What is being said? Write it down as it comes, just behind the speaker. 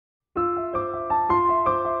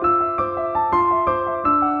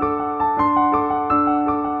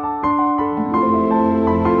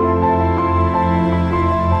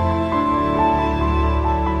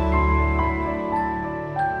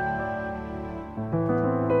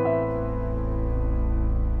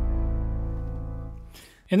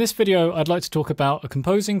In this video, I'd like to talk about a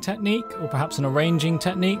composing technique, or perhaps an arranging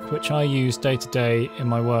technique, which I use day to day in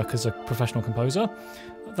my work as a professional composer.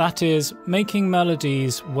 That is making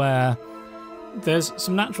melodies where there's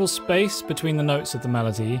some natural space between the notes of the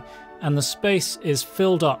melody, and the space is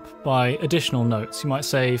filled up by additional notes. You might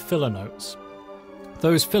say filler notes.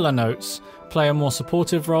 Those filler notes play a more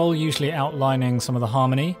supportive role, usually outlining some of the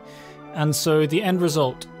harmony. And so the end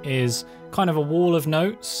result is kind of a wall of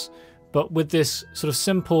notes, but with this sort of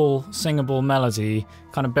simple singable melody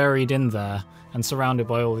kind of buried in there and surrounded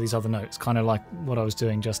by all these other notes, kind of like what I was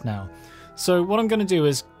doing just now. So what I'm going to do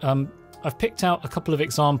is I've picked out a couple of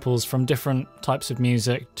examples from different types of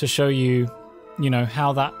music to show you,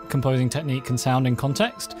 how that composing technique can sound in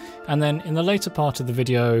context. And then in the later part of the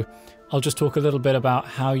video, I'll just talk a little bit about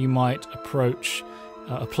how you might approach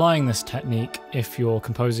applying this technique if you're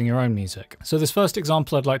composing your own music. So this first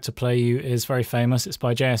example I'd like to play you is very famous. It's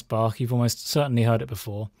by J.S. Bach. You've almost certainly heard it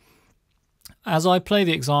before. As I play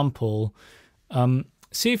the example,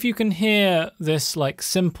 see if you can hear this like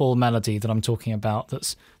simple melody that I'm talking about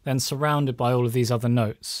that's then surrounded by all of these other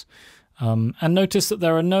notes. And notice that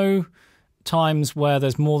there are no times where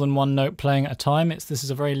there's more than one note playing at a time. This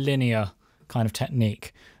is a very linear kind of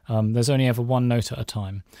technique. There's only ever one note at a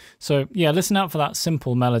time. So yeah, listen out for that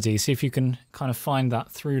simple melody. See if you can kind of find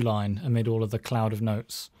that through line amid all of the cloud of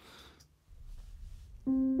notes.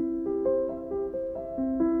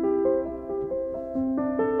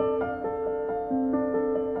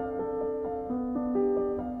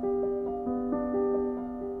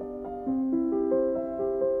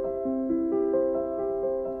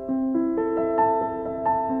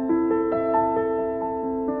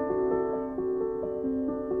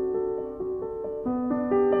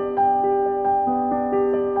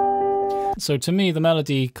 So to me, the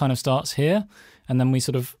melody kind of starts here, and then we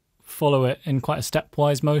sort of follow it in quite a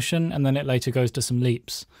stepwise motion, and then it later goes to some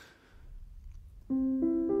leaps.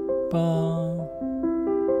 Ba,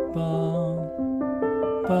 ba,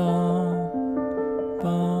 ba,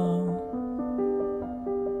 ba.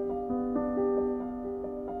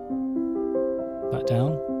 Back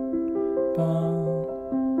down. Ba,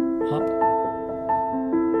 up.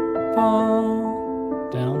 Ba,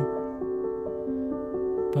 down.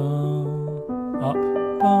 Ba. Up,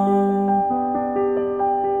 ba.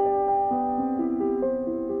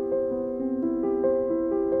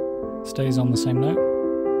 Stays on the same note.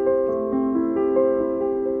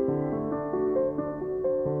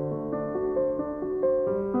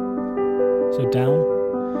 So down.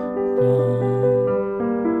 Ba,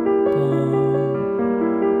 ba.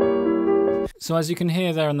 So as you can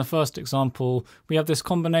hear there in the first example, we have this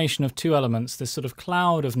combination of two elements, this sort of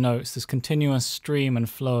cloud of notes, this continuous stream and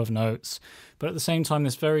flow of notes, but at the same time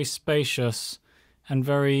this very spacious and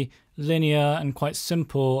very linear and quite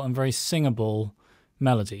simple and very singable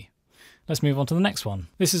melody. Let's move on to the next one.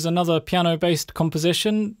 This is another piano-based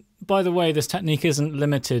composition. By the way, this technique isn't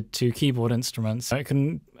limited to keyboard instruments. It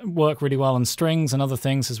can work really well on strings and other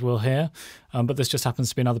things, as we'll hear, but this just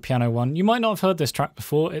happens to be another piano one. You might not have heard this track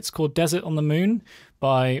before. It's called Desert on the Moon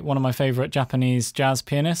by one of my favorite Japanese jazz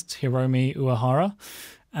pianists, Hiromi Uehara.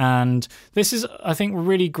 And this is, I think, a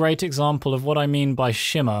really great example of what I mean by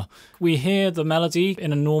shimmer. We hear the melody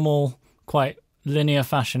in a normal, quite linear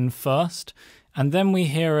fashion first, and then we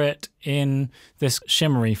hear it in this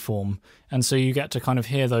shimmery form. And so you get to kind of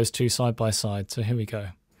hear those two side by side. So here we go.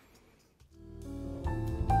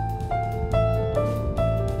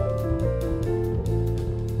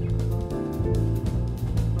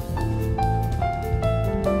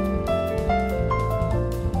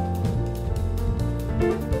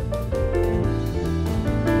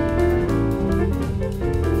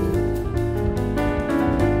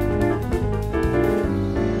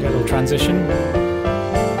 Transition.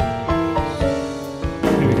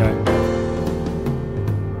 Here we go.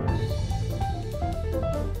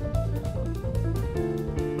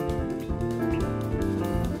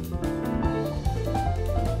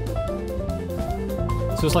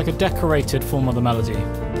 So it's like a decorated form of the melody.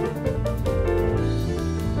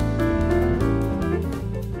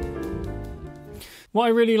 What I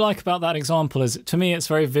really like about that example is, to me, it's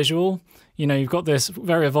very visual. You've got this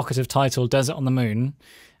very evocative title, Desert on the Moon.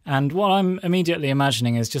 And what I'm immediately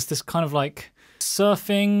imagining is just this kind of like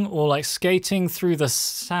surfing or like skating through the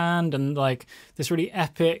sand and like this really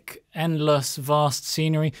epic, endless, vast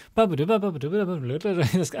scenery. And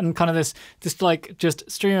kind of this like just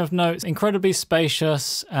stream of notes, incredibly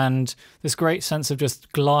spacious, and this great sense of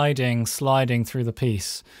just gliding, sliding through the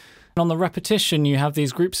piece. On the repetition, you have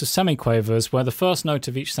these groups of semiquavers where the first note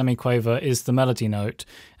of each semiquaver is the melody note,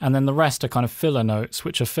 and then the rest are kind of filler notes,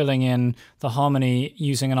 which are filling in the harmony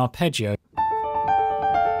using an arpeggio.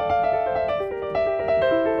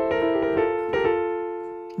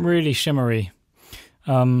 really shimmery.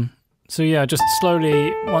 So yeah, just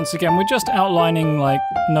slowly, once again, we're just outlining like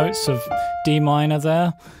notes of D minor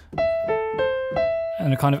there,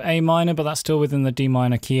 and a kind of A minor, but that's still within the D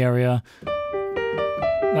minor key area.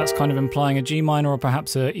 That's kind of implying a G minor or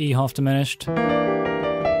perhaps a E half diminished.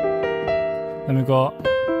 Then we've got,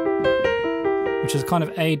 which is kind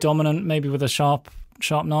of A dominant, maybe with a sharp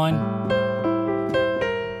 9.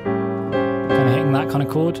 Kind of hitting that kind of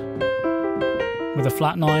chord with a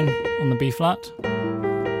flat 9 on the B flat.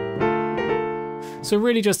 So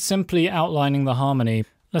really just simply outlining the harmony.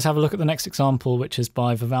 Let's have a look at the next example, which is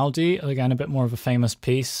by Vivaldi. Again, a bit more of a famous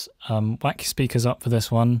piece. Whack your speakers up for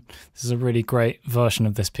this one. This is a really great version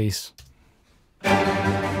of this piece.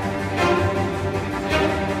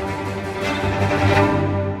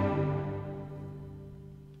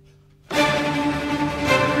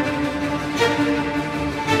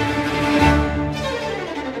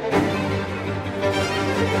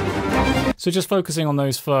 So just focusing on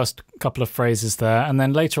those first couple of phrases there, and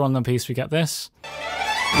then later on in the piece we get this.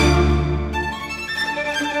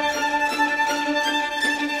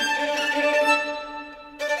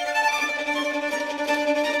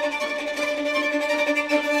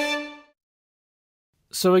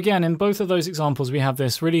 So again, in both of those examples we have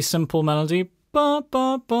this really simple melody, ba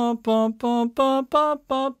ba ba ba ba ba ba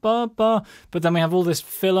ba ba ba, but then we have all this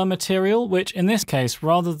filler material, which in this case,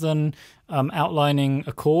 rather than outlining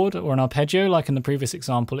a chord or an arpeggio like in the previous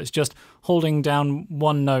example, it's just holding down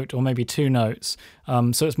one note or maybe two notes.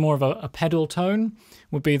 So it's more of a pedal tone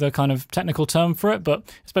would be the kind of technical term for it, but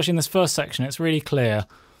especially in this first section it's really clear.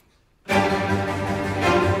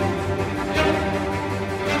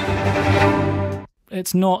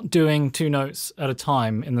 It's not doing two notes at a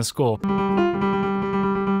time in the score.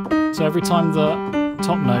 So every time the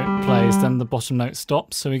top note plays, then the bottom note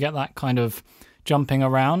stops, so we get that kind of jumping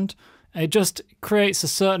around. It just creates a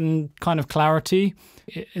certain kind of clarity.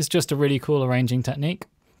 It's just a really cool arranging technique.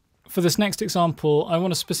 For this next example, I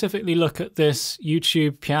want to specifically look at this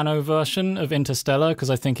YouTube piano version of Interstellar because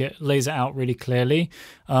I think it lays it out really clearly.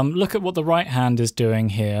 Look at what the right hand is doing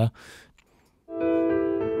here.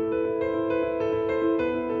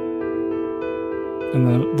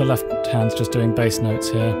 And the left hand's just doing bass notes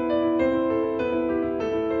here.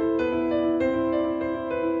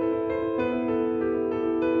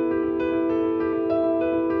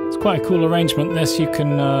 It's quite a cool arrangement this. You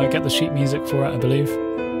can get the sheet music for it, I believe.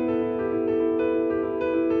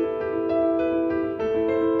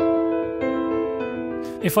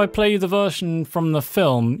 If I play you the version from the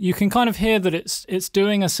film, you can kind of hear that it's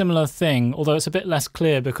doing a similar thing, although it's a bit less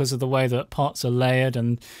clear because of the way that parts are layered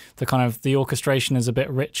and the orchestration is a bit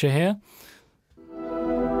richer here.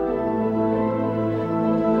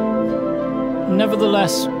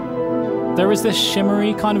 Nevertheless, there is this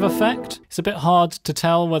shimmery kind of effect. It's a bit hard to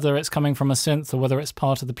tell whether it's coming from a synth or whether it's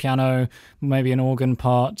part of the piano, maybe an organ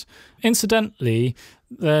part. Incidentally,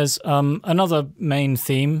 there's another main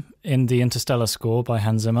theme in the Interstellar score by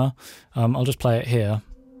Hans Zimmer. I'll just play it here.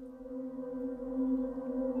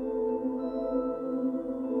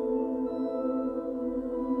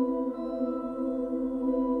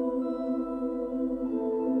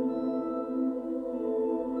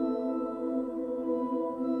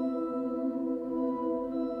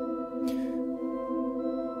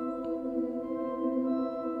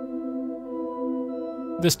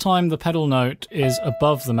 This time the pedal note is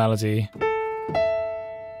above the melody.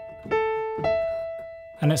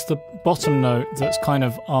 And it's the bottom note that's kind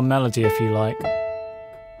of our melody, if you like.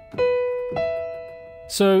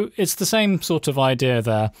 So it's the same sort of idea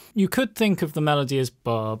there. You could think of the melody as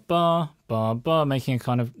ba ba ba ba, making a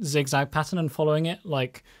kind of zigzag pattern and following it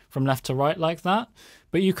like from left to right like that.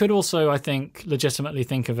 But you could also, I think, legitimately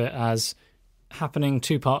think of it as happening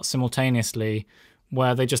two parts simultaneously,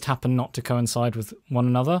 where they just happen not to coincide with one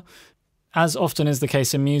another. As often is the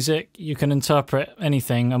case in music, you can interpret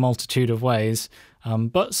anything a multitude of ways,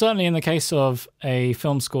 but certainly in the case of a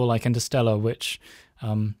film score like Interstellar, which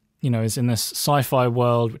is in this sci-fi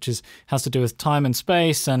world, which has to do with time and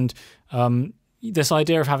space, and this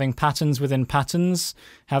idea of having patterns within patterns,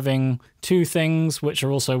 having two things which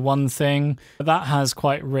are also one thing, that has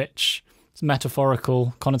quite rich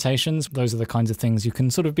metaphorical connotations. Those are the kinds of things you can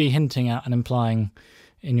sort of be hinting at and implying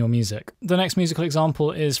in your music. The next musical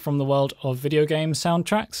example is from the world of video game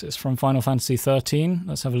soundtracks. It's from Final Fantasy XIII.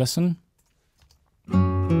 Let's have a listen.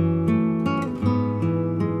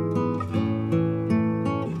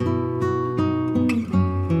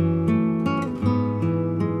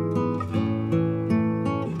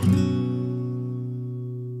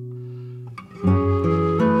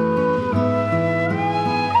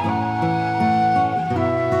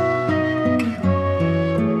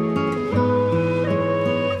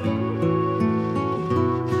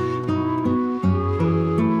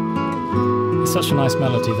 It's such a nice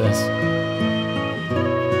melody, this.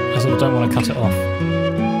 I sort of don't want to cut it off.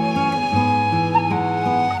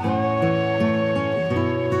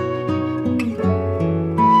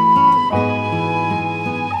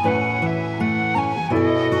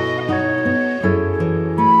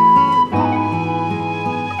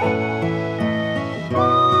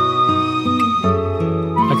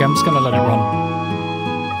 Okay, I'm just going to let it run.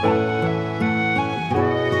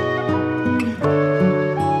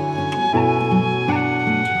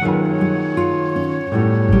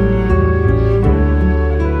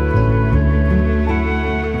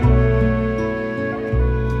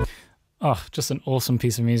 Oh, just an awesome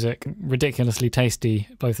piece of music, ridiculously tasty,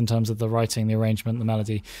 both in terms of the writing, the arrangement, the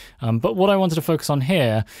melody. But what I wanted to focus on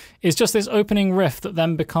here is just this opening riff that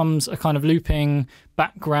then becomes a kind of looping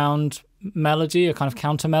background melody, a kind of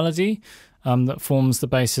counter melody that forms the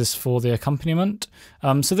basis for the accompaniment.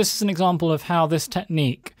 So this is an example of how this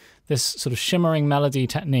technique, this sort of shimmering melody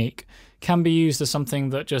technique, can be used as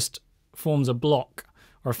something that just forms a block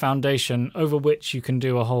or a foundation over which you can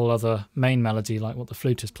do a whole other main melody like what the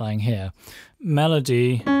flute is playing here.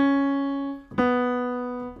 Melody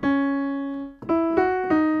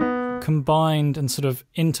combined and sort of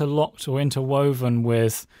interlocked or interwoven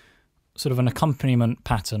with sort of an accompaniment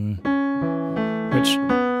pattern which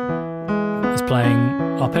is playing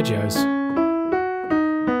arpeggios.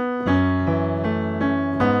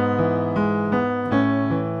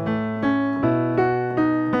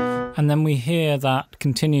 And then we hear that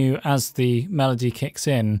continue as the melody kicks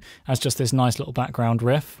in as just this nice little background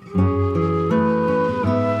riff.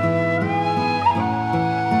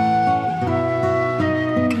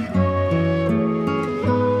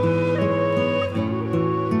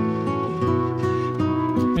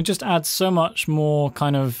 It just adds so much more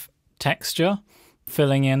kind of texture,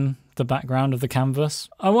 filling in the background of the canvas.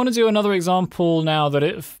 I want to do another example now that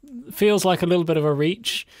it feels like a little bit of a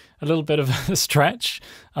reach, a little bit of a stretch.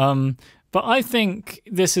 But I think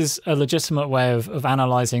this is a legitimate way of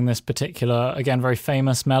analysing this particular, again, very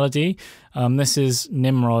famous melody. This is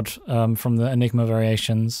Nimrod from the Enigma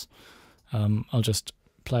Variations. I'll just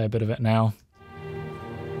play a bit of it now.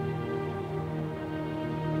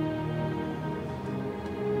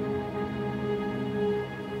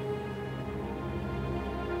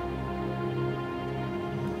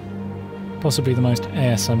 Possibly the most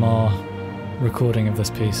ASMR recording of this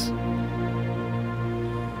piece.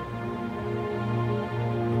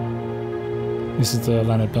 This is the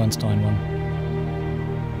Leonard Bernstein one.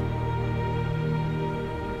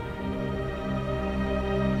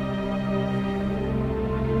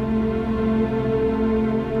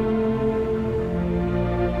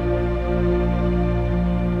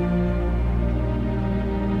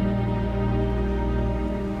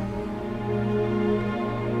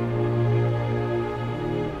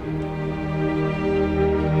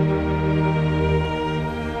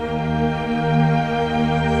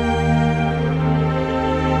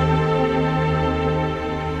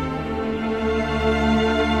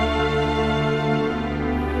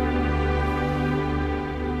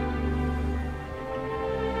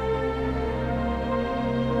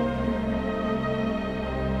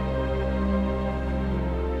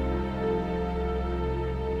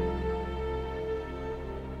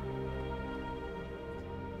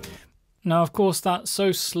 Now, of course, that's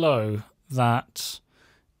so slow that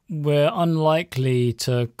we're unlikely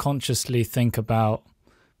to consciously think about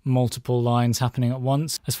multiple lines happening at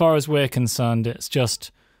once. As far as we're concerned, it's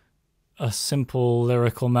just a simple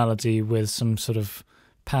lyrical melody with some sort of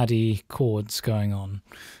paddy chords going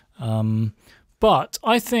on. But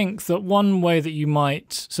I think that one way that you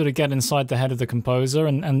might sort of get inside the head of the composer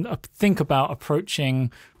and think about approaching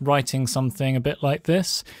writing something a bit like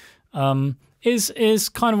this is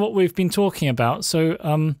kind of what we've been talking about. So,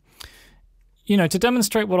 you know, to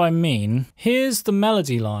demonstrate what I mean, here's the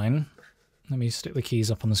melody line. Let me stick the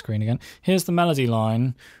keys up on the screen again. Here's the melody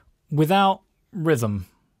line without rhythm.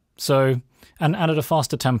 So, and at a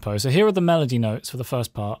faster tempo. So here are the melody notes for the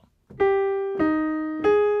first part.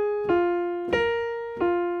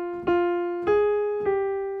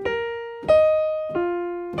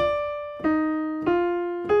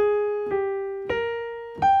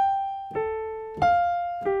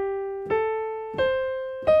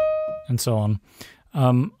 And so on.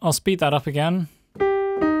 I'll speed that up again. I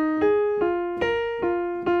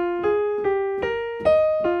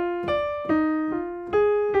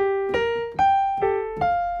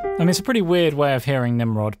mean, it's a pretty weird way of hearing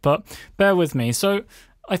Nimrod, but bear with me. So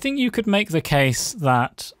I think you could make the case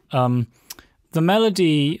that the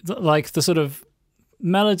melody, like the sort of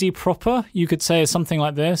melody proper, you could say is something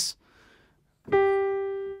like this.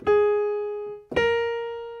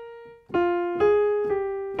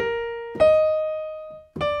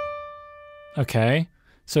 Okay,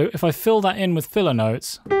 so if I fill that in with filler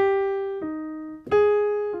notes,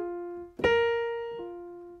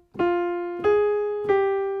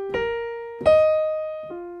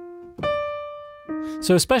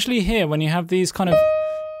 so especially here when you have these kind of,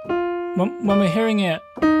 when we're hearing it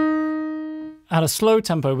at a slow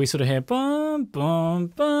tempo, we sort of hear bum, bum,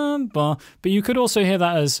 bum, bum. But you could also hear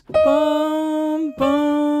that as bum,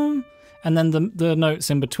 bum. And then the notes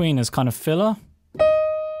in between as kind of filler.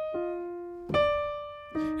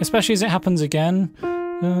 Especially as it happens again.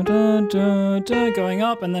 Da, da, da, da, going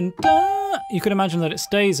up and then da. You could imagine that it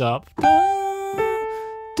stays up. Da,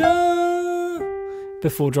 da,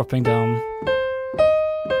 before dropping down.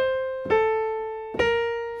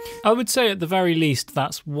 I would say at the very least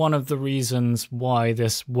that's one of the reasons why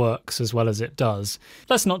this works as well as it does.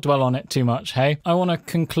 Let's not dwell on it too much, hey? I want to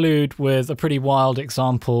conclude with a pretty wild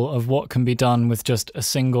example of what can be done with just a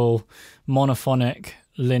single monophonic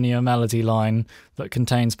linear melody line that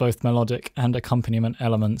contains both melodic and accompaniment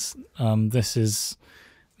elements. This is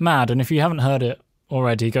mad, and if you haven't heard it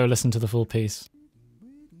already, go listen to the full piece.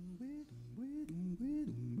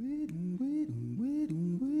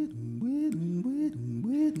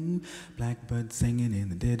 Blackbird singing in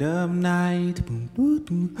the dead of night.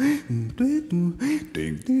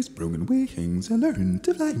 Take these broken wings and learn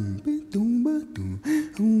to fly.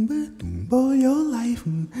 For your life,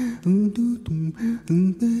 you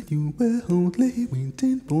were only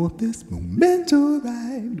waiting for this moment to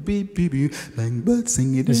arrive. Blackbird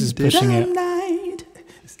singing in the dead of night.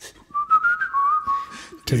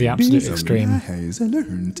 To the absolute extreme.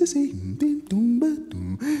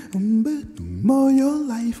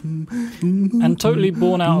 And totally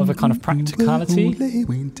born out of a kind of practicality.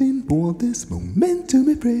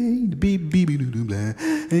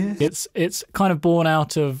 It's kind of born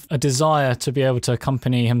out of a desire to be able to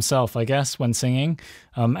accompany himself, I guess, when singing,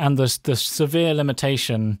 and the severe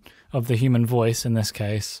limitation of the human voice in this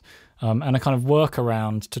case, and a kind of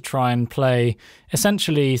workaround to try and play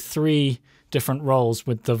essentially 3 different roles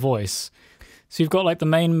with the voice. So you've got like the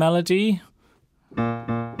main melody,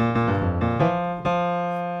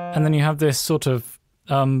 and then you have this sort of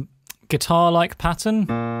guitar-like pattern,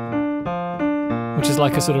 which is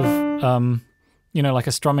like a sort of, you know, like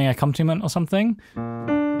a strumming accompaniment or something.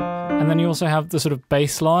 And then you also have the sort of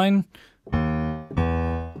bass line.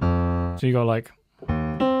 So you got like...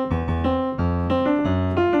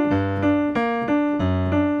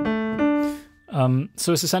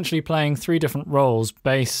 so it's essentially playing 3 different roles,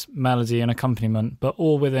 bass, melody, and accompaniment, but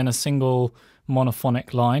all within a single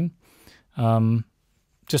monophonic line.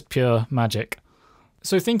 Just pure magic.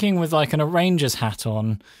 So thinking with like an arranger's hat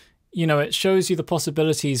on, you know, it shows you the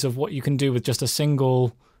possibilities of what you can do with just a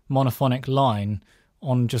single monophonic line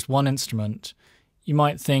on just one instrument. You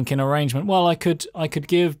might think in arrangement, well, I could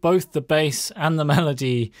give both the bass and the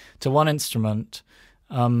melody to one instrument.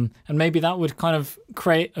 And maybe that would kind of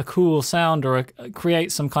create a cool sound or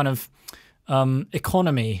create some kind of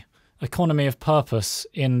economy of purpose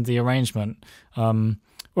in the arrangement. Or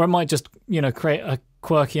it might just, you know, create a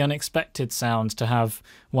quirky, unexpected sound to have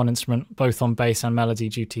one instrument both on bass and melody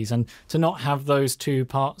duties, and to not have those 2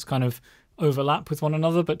 parts kind of overlap with one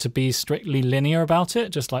another, but to be strictly linear about it,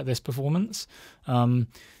 just like this performance. You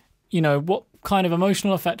know, what kind of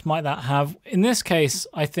emotional effect might that have? In this case,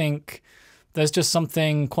 I think there's just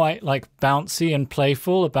something quite like bouncy and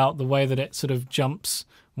playful about the way that it sort of jumps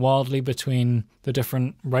wildly between the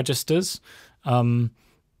different registers.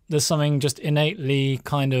 There's something just innately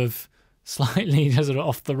kind of slightly sort of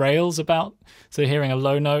off the rails about, so hearing a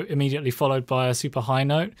low note immediately followed by a super high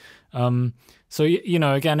note. So, you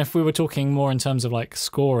know, again, if we were talking more in terms of like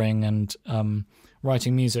scoring and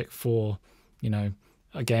writing music for, you know,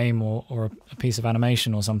 a game or a piece of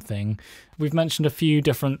animation or something, we've mentioned a few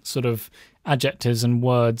different sort of adjectives and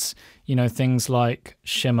words, you know, things like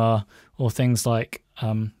shimmer or things like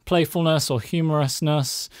playfulness or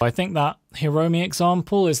humorousness. I think that Hiromi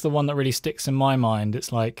example is the one that really sticks in my mind.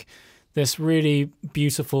 It's like this really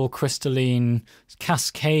beautiful crystalline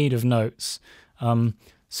cascade of notes.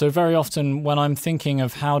 So very often when I'm thinking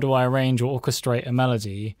of how do I arrange or orchestrate a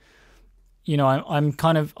melody, you know,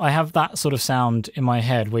 I have that sort of sound in my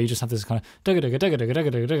head where you just have this kind of and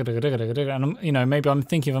you know, maybe I'm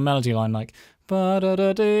thinking of a melody line like but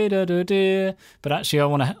actually I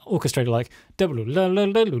want to orchestrate it like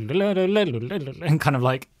and kind of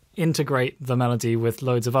like integrate the melody with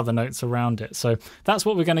loads of other notes around it. So that's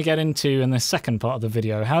what we're going to get into in this second part of the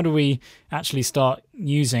video. How do we actually start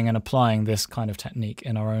using and applying this kind of technique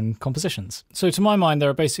in our own compositions? So to my mind, there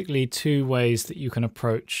are basically 2 ways that you can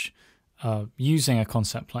approach using a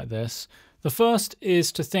concept like this. The first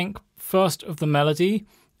is to think first of the melody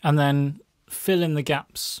and then fill in the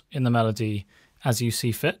gaps in the melody as you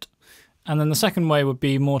see fit. And then the second way would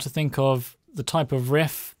be more to think of the type of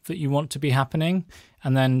riff that you want to be happening,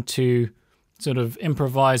 and then to sort of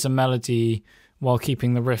improvise a melody while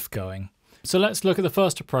keeping the riff going. So let's look at the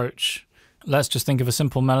first approach. Let's just think of a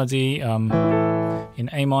simple melody in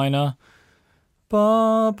A minor.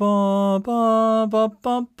 Ba, ba, ba, ba,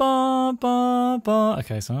 ba, ba, ba, ba.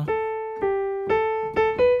 Okay, so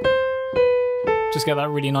just get that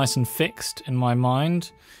really nice and fixed in my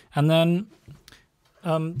mind. And then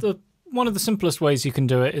one of the simplest ways you can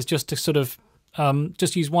do it is just to sort of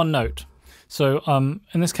just use one note. So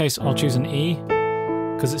in this case, I'll choose an E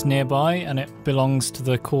because it's nearby and it belongs to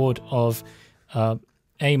the chord of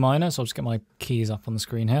A minor. So I'll just get my keys up on the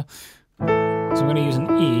screen here. So I'm going to use an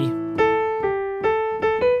E.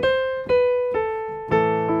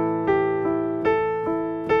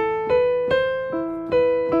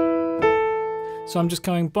 So I'm just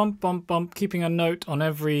going bump, bump, bump, keeping a note on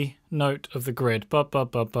every note of the grid. Bub,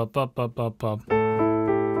 bub, bub, bub, bub, bub, bub, bub.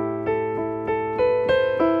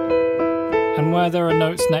 And where there are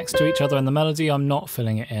notes next to each other in the melody, I'm not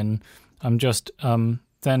filling it in. I'm just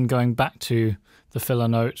then going back to the filler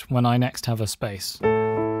note when I next have a space.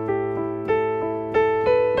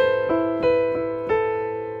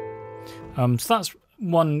 So that's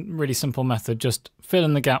one really simple method, just fill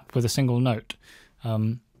in the gap with a single note.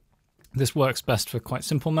 This works best for quite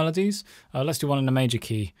simple melodies. Let's do one in a major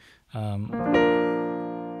key.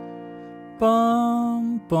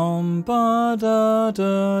 Bum bum ba da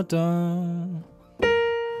da da.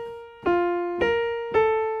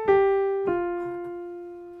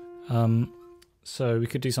 So we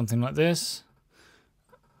could do something like this.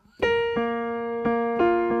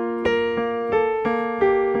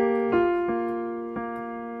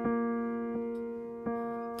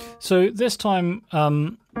 So this time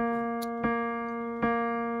I'm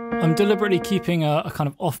deliberately keeping a kind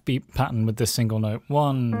of offbeat pattern with this single note.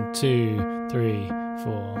 1, 2, 3,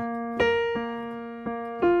 4.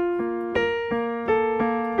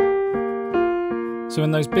 So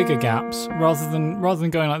in those bigger gaps, rather than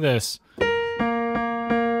going like this,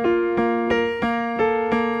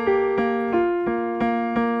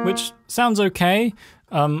 which sounds okay,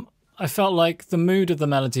 I felt like the mood of the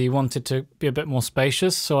melody wanted to be a bit more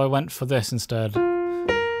spacious, so I went for this instead.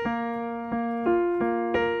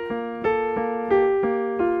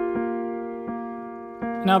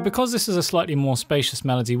 Now, because this is a slightly more spacious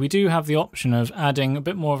melody, we do have the option of adding a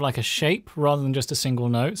bit more of like a shape rather than just a single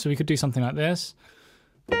note. So we could do something like this.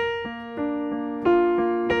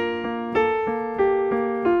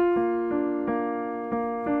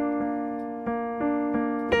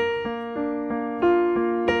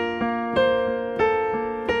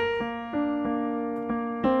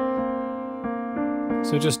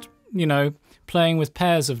 So just, you know, playing with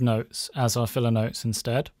pairs of notes as our filler notes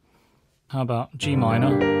instead. How about G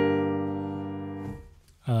minor?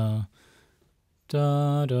 Da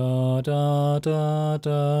da da da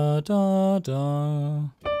da da da.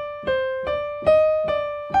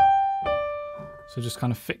 So just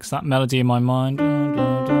kind of fix that melody in my mind.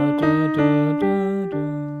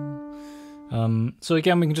 So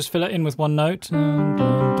again, we can just fill it in with one note.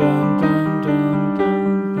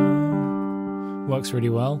 Works really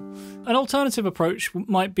well. An alternative approach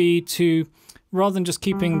might be to, rather than just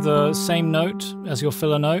keeping the same note as your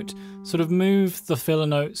filler note, sort of move the filler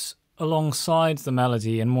notes alongside the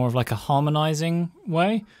melody in more of like a harmonizing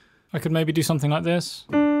way. I could maybe do something like this.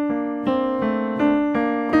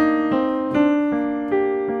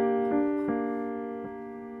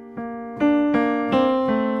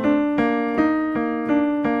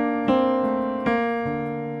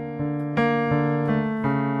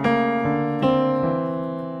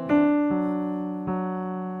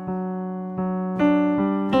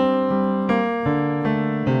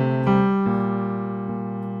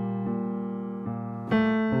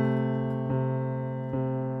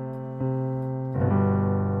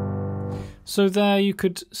 So there you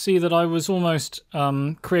could see that I was almost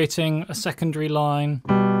creating a secondary line.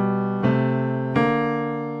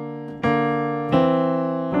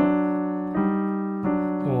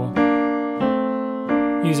 Or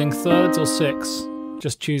using thirds or sixths,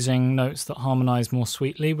 just choosing notes that harmonize more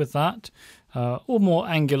sweetly with that, or more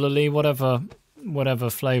angularly, whatever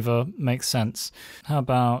flavor makes sense. How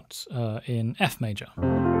about in F major?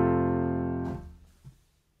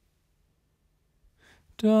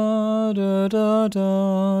 Da da da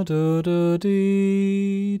da da da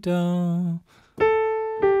dee da.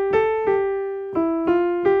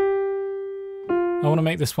 I want to to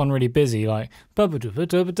make this one really busy, like,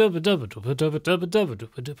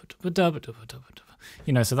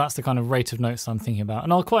 you know, so that's the kind of rate of notes I'm thinking about.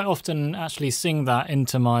 And I'll quite often actually sing that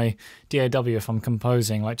into my DAW if I'm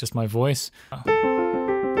composing, like just my voice.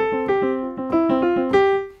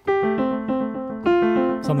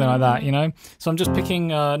 Something like that, you know? So I'm just picking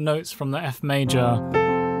notes from the F major.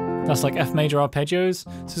 That's like F major arpeggios.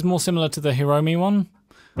 This is more similar to the Hiromi one.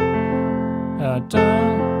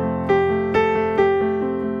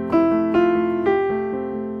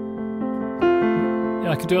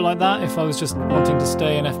 I could do it like that if I was just wanting to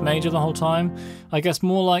stay in F major the whole time. I guess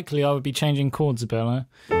more likely I would be changing chords a bit. Like,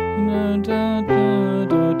 you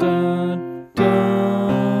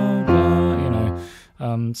know,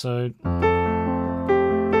 so.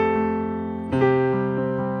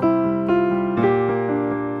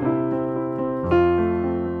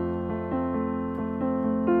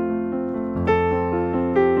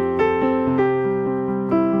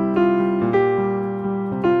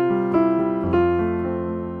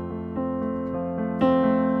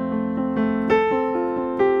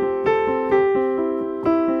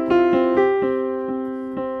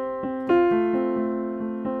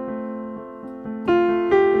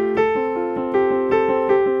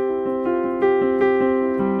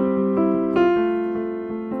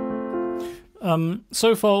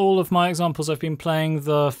 So far, all of my examples, I've been playing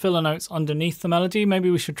the filler notes underneath the melody. Maybe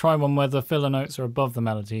we should try one where the filler notes are above the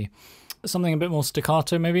melody. Something a bit more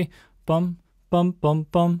staccato, maybe. Bum, bum, bum,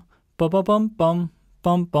 bum, bum, bum, bum, bum,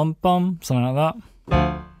 bum, bum, bum. Something like that.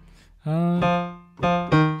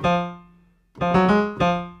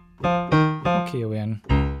 What key are we in?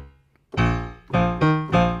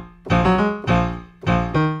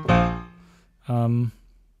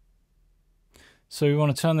 So we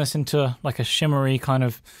want to turn this into like a shimmery kind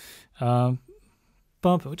of something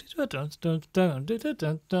nice.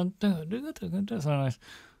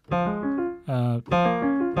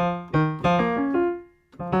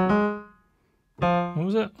 What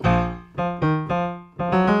was it?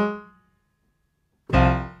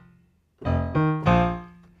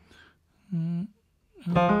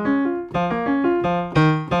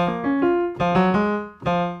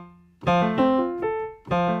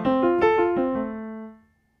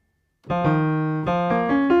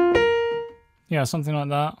 Yeah, something like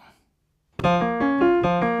that.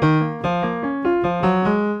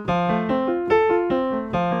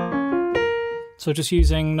 So just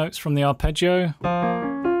using notes from the arpeggio,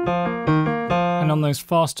 and on those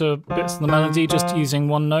faster bits of the melody, just using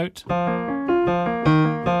one note.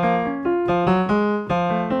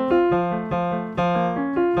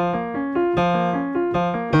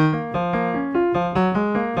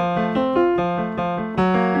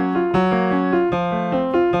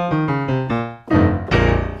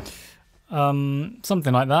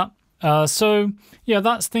 Something like that. So yeah,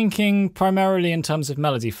 that's thinking primarily in terms of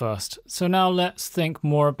melody first. So now let's think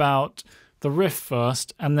more about the riff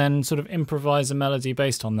first and then sort of improvise a melody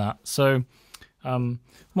based on that. So one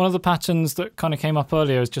of the patterns that kind of came up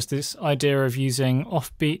earlier is just this idea of using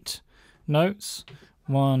offbeat notes.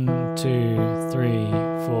 1, 2, 3,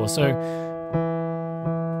 4. So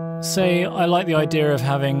say I like the idea of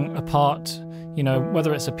having a part, you know,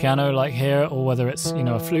 whether it's a piano like here or whether it's, you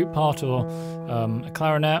know, a flute part or a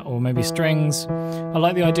clarinet or maybe strings. I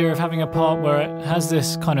like the idea of having a part where it has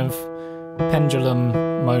this kind of pendulum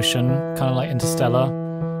motion, kind of like Interstellar.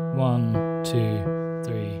 1, 2,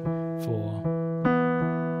 3, 4.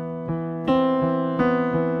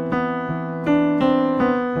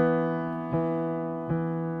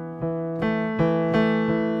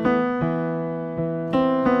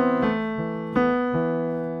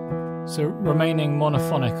 So remaining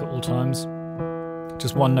monophonic at all times,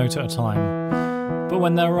 just one note at a time. But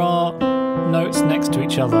when there are notes next to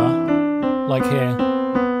each other, like here,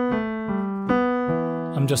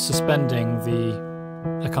 I'm just suspending the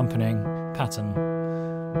accompanying pattern.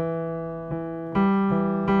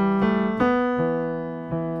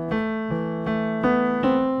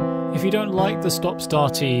 If you don't like the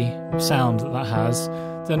stop-starty sound that has,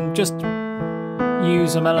 then just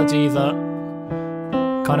use a melody that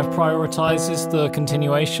kind of prioritizes the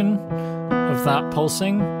continuation of that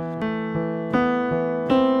pulsing.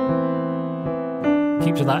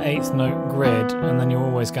 Keep to that 8th note grid, and then you're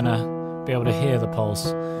always going to be able to hear the pulse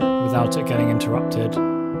without it getting interrupted.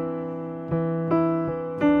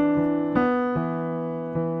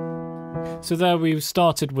 So there we've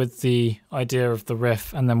started with the idea of the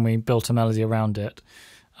riff, and then we built a melody around it.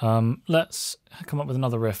 Let's come up with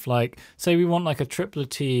another riff. Like, say we want like a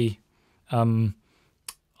triplet-y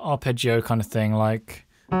arpeggio kind of thing, like,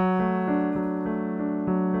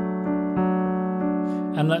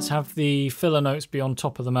 And let's have the filler notes be on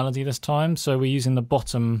top of the melody this time. So we're using the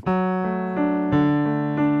bottom.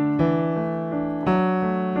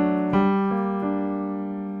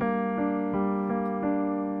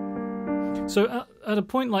 So at a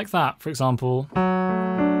point like that, for example,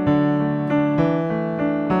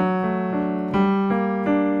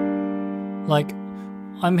 like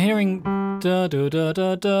I'm hearing da da da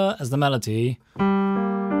da da as the melody.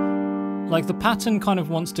 Like the pattern kind of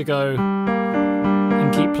wants to go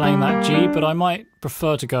and keep playing that G, but I might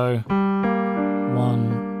prefer to go 1,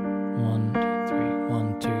 1, 2, 3,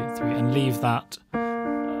 1, 2, 3, and leave that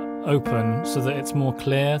open so that it's more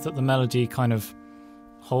clear that the melody kind of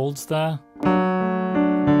holds there.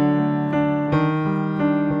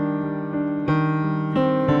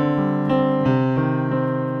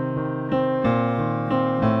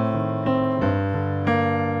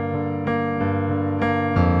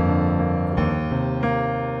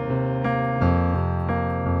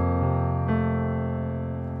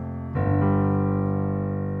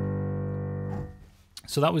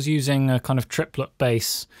 So that was using a kind of triplet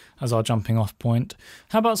bass as our jumping off point.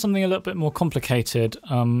 How about something a little bit more complicated,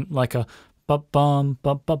 like a bum bum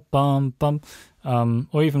bum bum bum,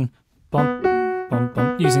 or even bum bum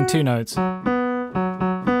bum, using 2 notes. So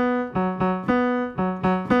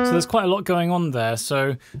there's quite a lot going on there.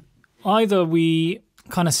 So either we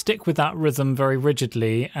kind of stick with that rhythm very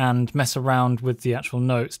rigidly and mess around with the actual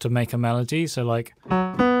notes to make a melody. So like.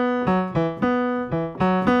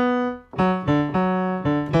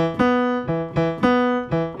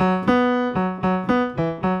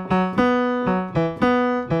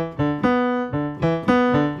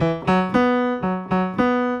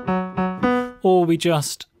 Or we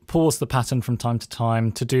just pause the pattern from time to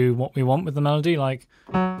time to do what we want with the melody, like.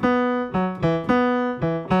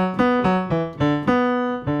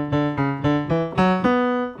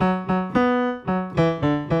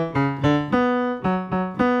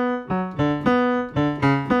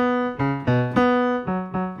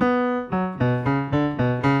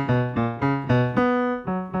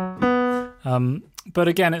 But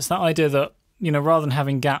again, it's that idea that, you know, rather than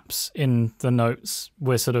having gaps in the notes,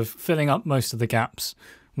 we're sort of filling up most of the gaps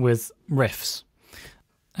with riffs.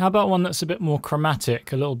 How about one that's a bit more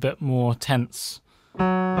chromatic, a little bit more tense?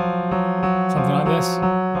 Something like this.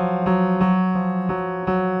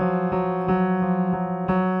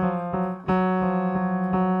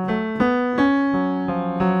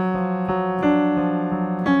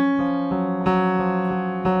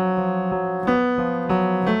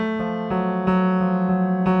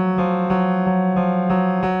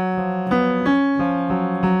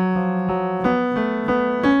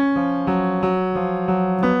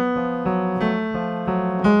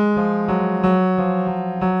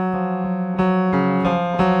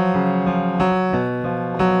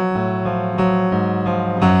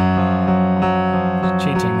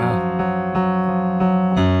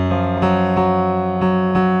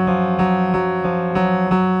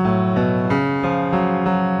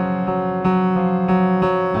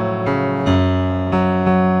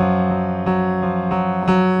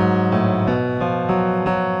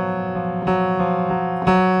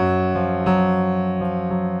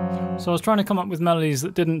 So I was trying to come up with melodies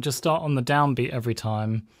that didn't just start on the downbeat every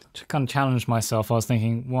time, to kind of challenge myself. I was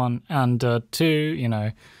thinking 1 and 2, you know.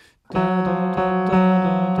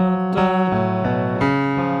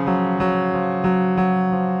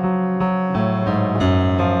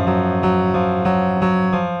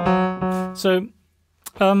 So,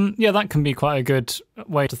 yeah, that can be quite a good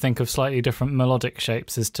way to think of slightly different melodic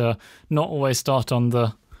shapes, is to not always start on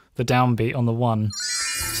the downbeat on the 1.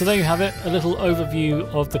 So there you have it, a little overview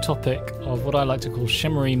of the topic of what I like to call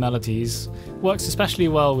shimmery melodies. Works especially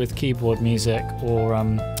well with keyboard music or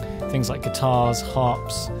things like guitars,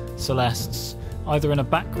 harps, celestes, either in a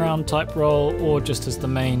background type role or just as the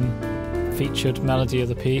main featured melody of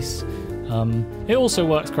the piece. It also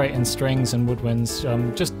works great in strings and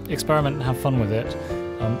woodwinds. Just experiment and have fun with it.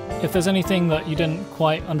 If there's anything that you didn't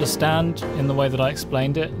quite understand in the way that I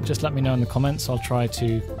explained it, just let me know in the comments. I'll try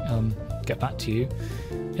to get back to you.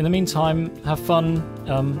 In the meantime, have fun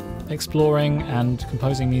exploring and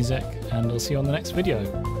composing music, and I'll see you on the next video.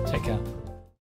 Take care.